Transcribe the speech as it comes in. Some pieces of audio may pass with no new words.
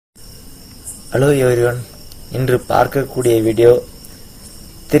Hello everyone. இன்று பார்க்கக்கூடிய video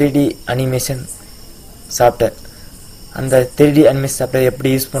 3D animation software. அந்த 3D அனிமேஷன் சாஃப்ட்வேர்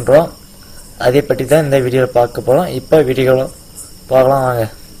எப்படி யூஸ் பண்றோம் அதை பற்றி தான் இந்த வீடியோல பார்க்க போறோம். இப்போ வீடியோல பார்க்கலாம் வாங்க.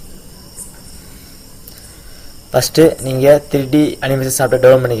 ஃபர்ஸ்ட் நீங்க 3D அனிமேஷன் சாஃப்ட்வேர்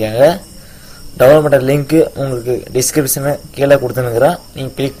டவுன்லோட் பண்ணிக்கங்க. டவுன்லோட் பண்ற லிங்க் உங்களுக்கு டிஸ்கிரிப்ஷன்ல கீழ கொடுத்திருக்கேன்.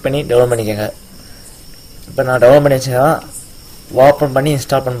 நீங்க கிளிக் பண்ணி டவுன்லோட் பண்ணிக்கங்க. இப்போ நான் டவுன்லோட் பண்ணி வச்சிருக்கேன். ஓபன் பண்ணி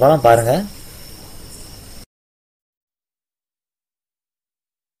இன்ஸ்டால் பண்ண போறேன் பாருங்க.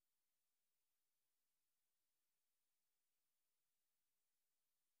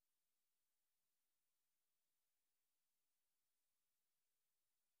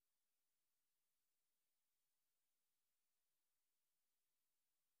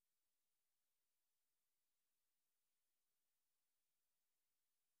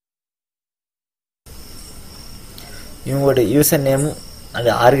 இவங்களுடைய யூசர் நேம் அந்த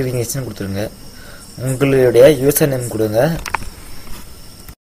ஆர்கனைசேஷன் கொடுத்துருங்க. உங்களுடைய யூசர் நேம் கொடுங்க.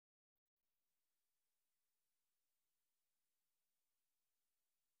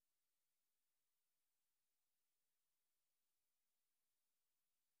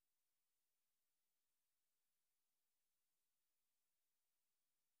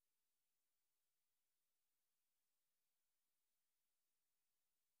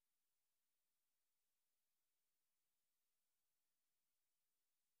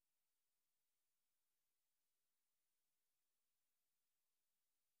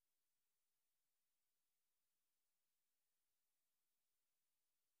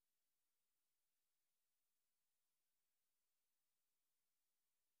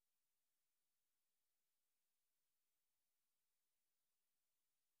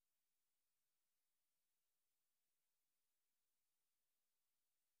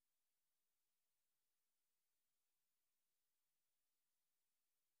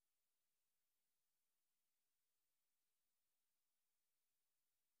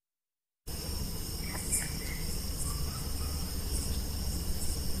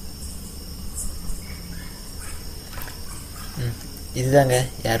 இதுதாங்க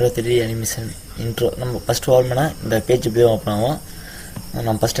யாரோ 3D அனிமேஷன் இன்ட்ரோ. நம்ம ஃபர்ஸ்ட் ஓபன் பண்ணா இந்த பேஜ் இப்படி ஓபன் ஆகும்.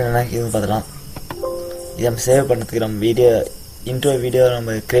 நம்ம ஃபர்ஸ்ட் என்ன இதுன்னு பார்க்கலாம். இதை நம்ம சேவ் பண்ணுறதுக்கு நம்ம இன்ட்ரோ வீடியோ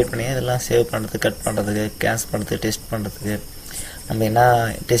நம்ம கிரியேட் பண்ணி இதெல்லாம் சேவ் பண்ணுறதுக்கு, கட் பண்ணுறதுக்கு, கேன்சல் பண்ணுறதுக்கு, டெஸ்ட் பண்ணுறதுக்கு நம்ம என்ன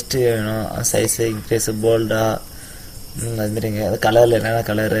டெஸ்ட் வேணும், சைஸு இன்க்ரீஸ் போல்டா அதுமாரிங்க, அது கலரில் என்னென்ன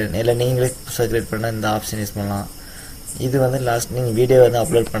கலரு இல்லை நீங்களே புதுசாக கிரியேட் பண்ணால் இந்த ஆப்ஷன் யூஸ் பண்ணலாம். இது வந்து லாஸ்ட் நீங்கள் வீடியோ வந்து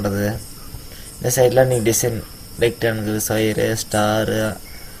அப்லோட் பண்ணுறது. இந்த சைடில் நீங்கள் design rectangle, square, star,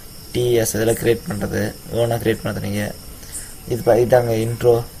 DS இதெல்லாம் கிரியேட் பண்ணுறது, ஓனாக கிரியேட் பண்ணுறது நீங்கள். இதாங்க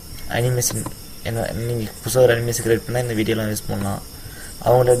இன்ட்ரோ அனிமேஷன். என்ன நீங்கள் புதுசாக ஒரு அனிமேஷன் கிரியேட் பண்ணால் இந்த வீடியோலாம் யூஸ் பண்ணலாம்.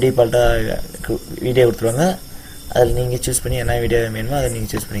 அவங்கள டீஃபால்ட்டாக வீடியோ கொடுத்துருவாங்க. அதில் நீங்கள் சூஸ் பண்ணி என்ன வீடியோ வேணுமோ அதை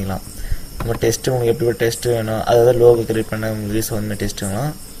நீங்கள் சூஸ் பண்ணிக்கலாம். நம்ம டெஸ்ட்டு உங்களுக்கு எப்படி டெஸ்ட்டு வேணும், அதாவது லோகோ கிரியேட் பண்ண உங்களுக்கு யூஸ் வந்து டெஸ்ட்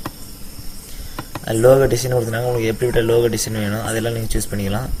வேணும். அது லோகோ டிசைன் கொடுத்துனாங்க. உங்களுக்கு எப்படிப்பட்ட லோகோ டிசைன் வேணும் அதெல்லாம் நீங்கள் சூஸ்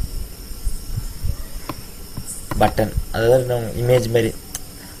பண்ணிக்கலாம். பட்டன் அதாவது நம்ம இமேஜ் மாதிரி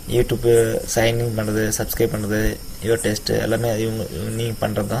யூடியூப்பு சைன்இன் பண்ணுறது, சப்ஸ்கிரைப் பண்ணுறது, யுவர் டெஸ்ட்டு எல்லாமே இவங்க நீங்கள்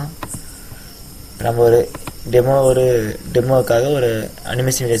பண்ணுறது தான். நம்ம ஒரு டெமோவுக்காக ஒரு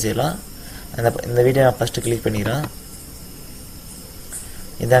அனிமேஷன் வீடியோ செய்யலாம். இந்த வீடியோ நான் ஃபஸ்ட்டு கிளிக் பண்ணிக்கிறேன்.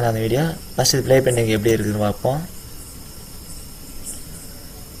 இதாங்க அந்த வீடியோ. ஃபஸ்ட்டு இது ப்ளே பண்ணி எப்படி இருக்குதுன்னு பார்ப்போம்.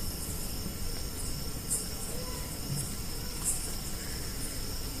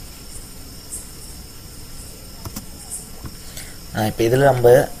 இப்போ இதில்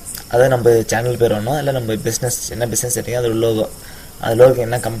நம்ம சேனல் பேர் வேணும், இல்லை நம்ம பிஸ்னஸ் என்ன பிஸ்னஸ் செட்டிங் அது லோகோ, அது லோகோ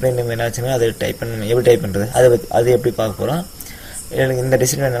என்ன கம்பெனி நேம் என்ன வச்சுன்னா அதை டைப் பண்ண எப்படி டைப் பண்ணுறது அது எப்படி பார்க்க போகிறோம். எனக்கு இந்த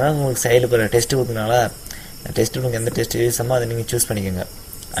டிசைன் வேணும்னா உங்களுக்கு சைடில் போகிற டெஸ்ட்டு கொடுத்தனால டெஸ்ட்டு உங்களுக்கு எந்த டெஸ்ட் யூஸ் ஆகுமோ அதை நீங்கள் சூஸ் பண்ணிக்கோங்க.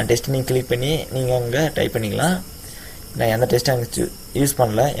 அந்த டெஸ்ட்டு நீங்கள் கிளிக் பண்ணி நீங்கள் அங்கே டைப் பண்ணிக்கலாம். நான் எந்த டெஸ்ட்டு அங்கே யூஸ்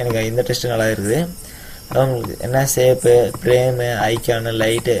பண்ணல, எனக்கு இந்த டெஸ்ட்டு நல்லா இருக்குது. அவங்களுக்கு என்ன ஷேப்பு, ஃப்ரேமு, ஐக்கானு,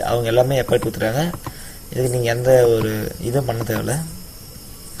 லைட்டு அவங்க எல்லாமே எஃபெக்ட் கொடுத்துறாங்க. இதுக்கு நீங்கள் எந்த ஒரு இதுவும் பண்ண தேவையில்ல.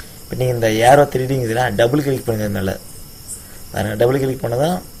 இப்போ நீங்கள் இந்த ஏரோ 3D இருக்குதுன்னா டபுள் கிளிக் பண்ணுங்க. மேலே பாருங்கள், டபுள் கிளிக்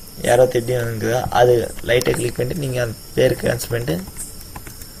பண்ணதான் ஏரோ 3D இருக்குதா அது லைட்டை கிளிக் பண்ணிட்டு நீங்கள் அந்த பேர் கேன்சல் பண்ணிட்டு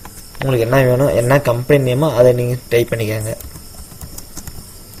உங்களுக்கு என்ன வேணும், என்ன கம்பெனி நேமோ அதை நீங்கள் டைப் பண்ணிக்கோங்க.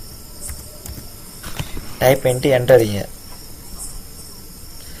 டைப் பண்ணிட்டு என்டர் அடிங்க.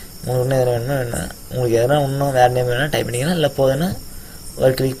 உங்களுக்கு இன்னும் எதனா வேணும்னா என்ன, உங்களுக்கு எதனா இன்னும் வேறு நேம் வேணும்னா டைப் பண்ணிங்கன்னா, இல்லை போதுன்னா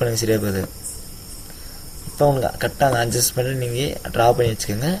ஒரு கிளிக் பண்ணுங்க, சரியாக போகுது. இப்போ உங்களுக்கு கரெக்டாக அந்த அட்ஜஸ்ட் பண்ணி நீங்கள் ட்ரா பண்ணி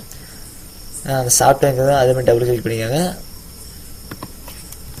வச்சுக்கோங்க. அந்த சாஃப்ட்வேர் அதே மாதிரி டபுள் கிளிக் பண்ணிக்கோங்க.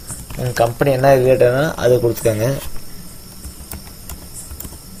 உங்கள் கம்பெனி என்ன ரிலேட்டட்னா அதை கொடுத்துக்கோங்க.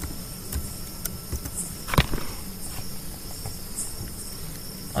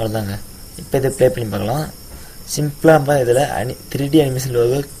 அவ்வளோதாங்க. இப்போ இதை ப்ளே பண்ணி பார்க்கலாம். சிம்பிளாக நம்ம இதில் 3D அனிமேஷன்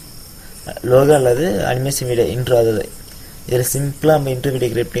லோகோ அல்லது அனிமேஷன் வீடியோ இன்ட்ரோ ஆகுது. இதில் சிம்பிளாக நம்ம இன்ட்ரோ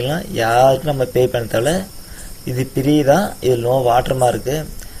வீடியோ கிரியேட் பண்ணிக்கலாம். யாருக்கும் நம்ம பே பண்ண தேவை. இது ஃப்ரீ தான். இதில் நோ வாட்டர் மார்க்கு.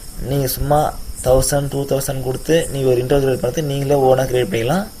 நீங்கள் சும்மா 1000 2000 கொடுத்து நீங்கள் ஒரு இன்ட்ரோ கிரியேட் பண்ணுறது நீங்களே ஓனாக கிரியேட்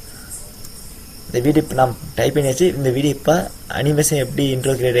பண்ணிக்கலாம். இந்த வீடியோ இப்போ நான் டைப் பண்ணி வச்சு இந்த வீடியோ இப்போ அனிமேஷன் எப்படி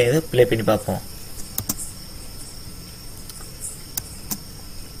இன்ட்ரோ கிரியேட் ஆகியது ப்ளே பண்ணி பார்ப்போம்.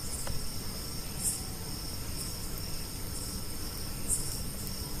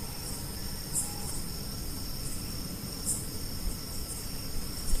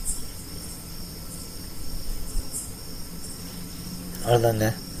 அவ்வளோதாங்க.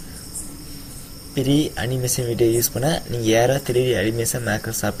 ஃப்ரீ அனிமேஷன் வீடியோ யூஸ் பண்ண நீங்கள் யாரோ 3D animation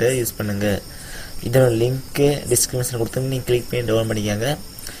maker software use பண்ணுங்கள். இதோட லிங்க்கு டிஸ்கிரிப்ஷன் கொடுத்து நீங்கள் கிளிக் பண்ணி டவுன்லோட் பண்ணிக்கோங்க.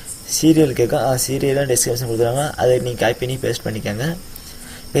 சீரியல் கேட்கும், சீரியலும் டிஸ்கிரிப்ஷன் கொடுத்துருவாங்க. அதை நீங்கள் காப்பி பண்ணி பேஸ்ட் பண்ணிக்கோங்க.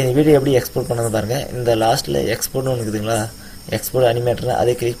 இப்போ இந்த வீடியோ எப்படி எக்ஸ்போர்ட் பண்ணது பாருங்கள். இந்த லாஸ்ட்டில் எக்ஸ்போர்ட்னு ஒன்று இருக்குதுங்களா, எக்ஸ்போர்ட் அனிமேட்டர்,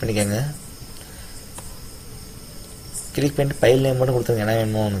 அதை கிளிக் பண்ணிக்கோங்க. கிளிக் பண்ணிட்டு ஃபைல் நேம் மட்டும் கொடுத்துருங்க, என்ன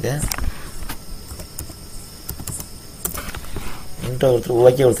வேணுமோ உனக்கு. இன்ட்ரோ கொடுத்துட்டு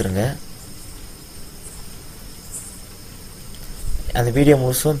ஓகே கொடுத்துருங்க. அந்த வீடியோ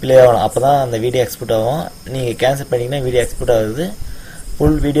முழுசும் ப்ளே ஆகணும். அப்போ தான் அந்த வீடியோ எக்ஸ்போர்ட் ஆகும். நீங்கள் கேன்சல் பண்ணிங்கன்னா வீடியோ எக்ஸ்போர்ட் ஆகுது.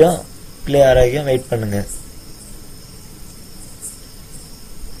 ஃபுல் வீடியோ ப்ளே ஆகிற வரைக்கும் வெயிட் பண்ணுங்கள்.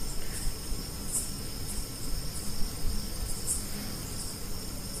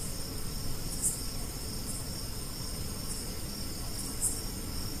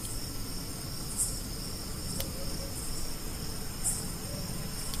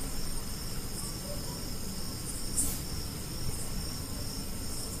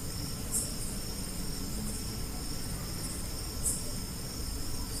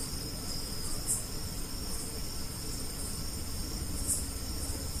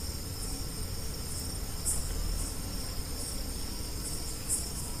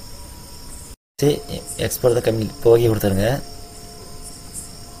 எக்ஸ்போர்ட் தான் கம்மி போகி கொடுத்துருங்க.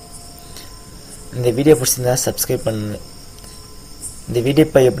 இந்த வீடியோ பிடிச்சிருந்தா சப்ஸ்கிரைப் பண்ணுங்க. இந்த வீடியோ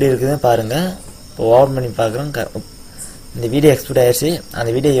இப்போ எப்படி இருக்குதுன்னு பாருங்கள். இப்போ ஓப்பன் பண்ணி பார்க்குறோம். இந்த வீடியோ எக்ஸ்போர்ட் ஆயிடுச்சு. அந்த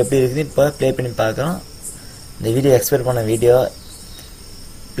வீடியோ எப்படி இருக்குதுன்னு இப்போ ப்ளே பண்ணி பார்க்குறோம். இந்த வீடியோ எக்ஸ்போர்ட் பண்ண வீடியோ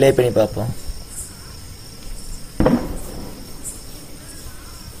ப்ளே பண்ணி பார்ப்போம்.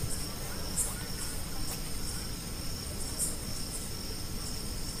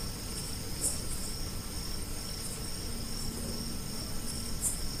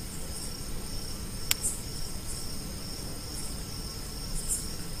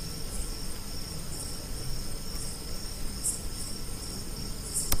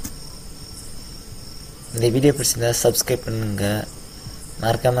 இந்த வீடியோ பிடிச்சிருந்தா சப்ஸ்கிரைப் பண்ணுங்கள்.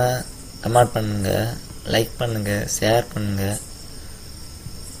 மறக்காமல் கமெண்ட் பண்ணுங்கள், லைக் பண்ணுங்கள், ஷேர் பண்ணுங்கள்.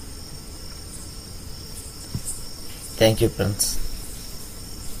 Thank you friends.